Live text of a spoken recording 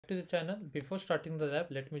to the channel. Before starting the lab,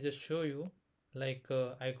 let me just show you, like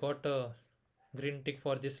I got a green tick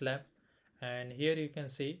for this lab, and here you can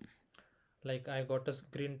see like I got a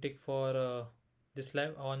green tick for this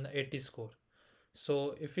lab on 80 score.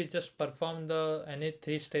 So if we just perform the any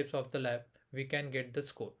 3 steps of the lab, we can get the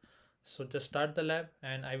score. So just start the lab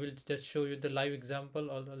and I will just show you the live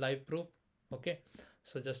example or the live proof. Okay,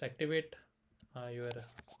 so just activate your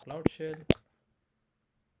cloud shell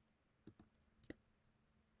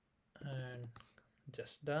and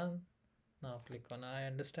just done. Now click on I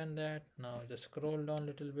understand that. Now just scroll down a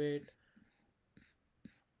little bit,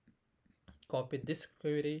 copy this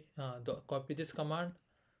query, copy this command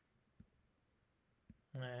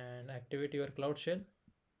and activate your cloud shell,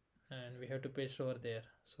 and we have to paste over there.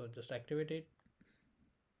 So just activate it.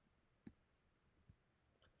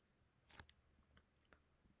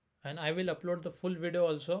 And I will upload the full video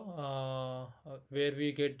also where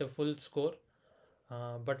we get the full score.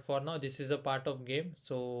 But for now this is a part of game,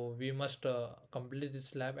 so we must complete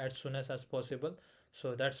this lab as soon as possible.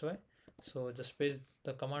 So that's why. So just paste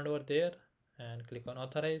the command over there and click on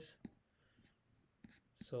authorize.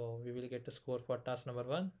 So we will get a score for task number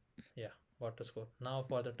 1. Yeah, got a score. Now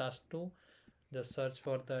for the task 2, just search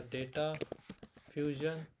for the data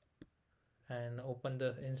fusion and open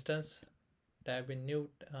the instance tab in new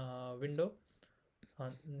window,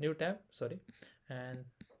 new tab, sorry, and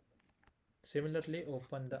similarly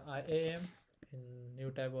open the IAM in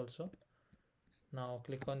new tab also. Now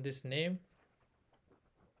click on this name.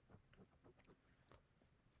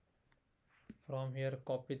 From here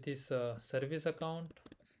copy this service account,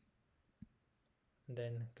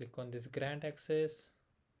 then click on this grant access,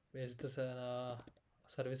 paste the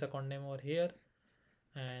service account name over here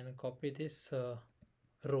and copy this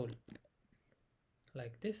role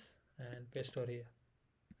like this and paste over here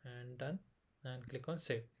and done, and click on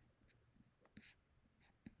save.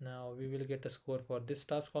 Now we will get a score for this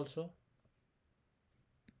task also.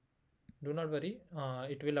 Do not worry,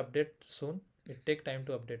 it will update soon. It take time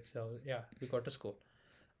to update. So yeah, we got a score.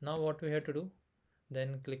 Now what we have to do,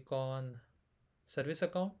 then click on service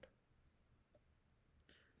account,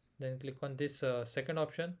 then click on this second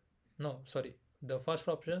option, no sorry, the first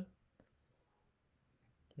option,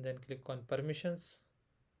 then click on permissions,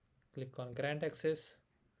 click on grant access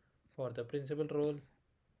for the principal role.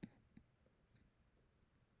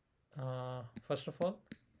 First of all,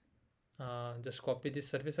 just copy this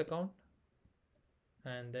service account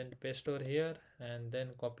and then paste over here, and then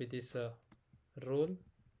copy this role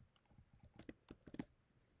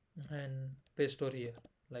and paste over here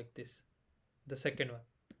like this, the second one,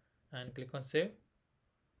 and click on save.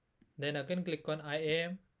 Then again click on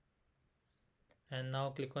IAM and now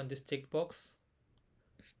click on this checkbox,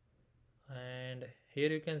 and here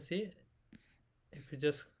you can see, if you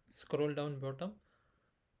just scroll down bottom,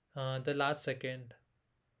 the last second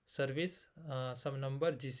service some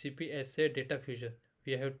number GCP SA data fusion,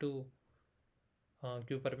 we have to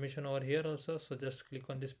give permission over here also. So just click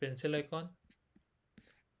on this pencil icon,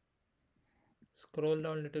 scroll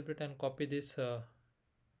down a little bit and copy this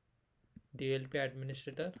DLP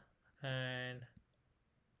administrator and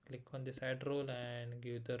click on this add role and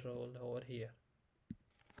give the role over here.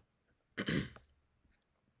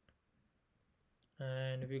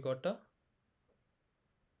 And we got a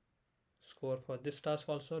score for this task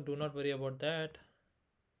also. Do not worry about that,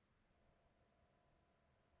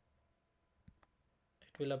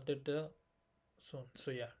 it will update the soon.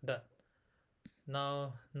 So yeah, done.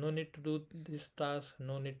 Now no need to do this task,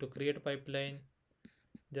 no need to create pipeline.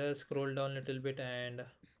 Just scroll down a little bit and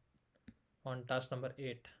on task number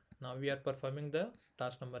 8, now we are performing the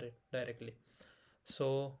task number 8 directly.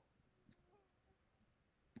 So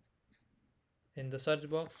in the search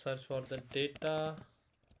box, search for the data,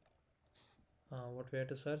 what we have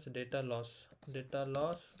to search, data loss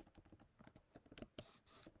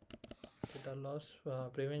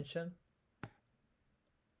prevention,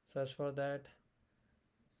 search for that,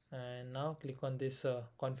 and now click on this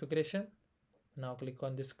configuration. Now click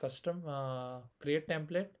on this custom create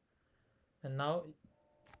template, and now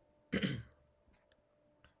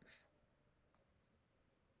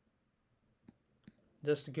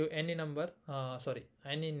just give any number,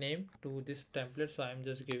 any name to this template. So I'm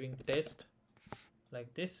just giving test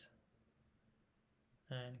like this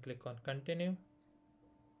and click on continue.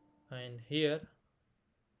 And here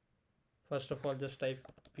first of all just type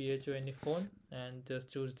phone and just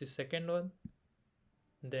choose the second one,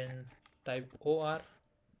 then type OR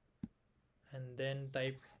and then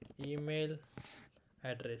type email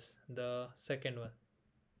address, the second one,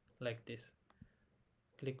 like this.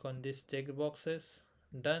 Click on this check boxes,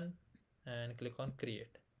 done, and click on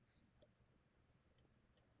create.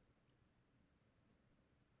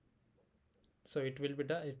 So it will be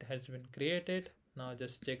done, it has been created. Now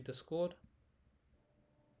just check the score.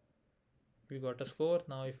 We got a score.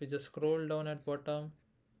 Now if we just scroll down at bottom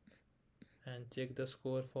and check the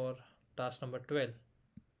score for task number 12,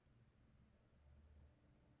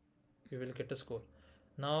 we will get a score.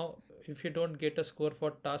 Now if you don't get a score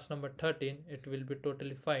for task number 13, it will be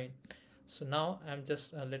totally fine. So now I'm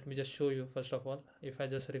just let me just show you. First of all, if I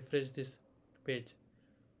just refresh this page,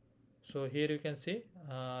 so here you can see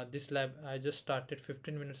this lab I just started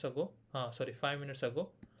 15 minutes ago, sorry, 5 minutes ago.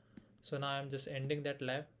 So now I'm just ending that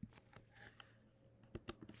lab.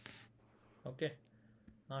 Okay,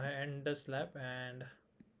 now I end this lab and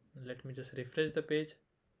let me just refresh the page.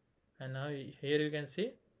 And now here you can see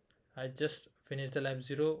I just finished the lab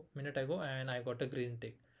 0 minute ago and I got a green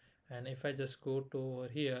tick. And if I just go to over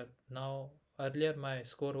here, now earlier my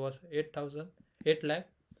score was 8,000, 8 lakh.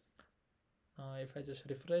 If I just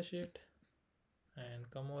refresh it and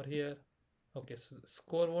come over here, okay, so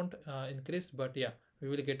score won't increase, but yeah, we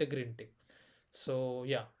will get a green tick. So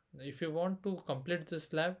yeah, if you want to complete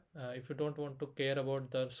this lab, if you don't want to care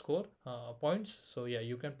about the score points, so yeah,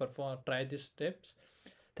 you can perform, try these steps.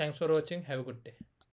 Thanks for watching, have a good day.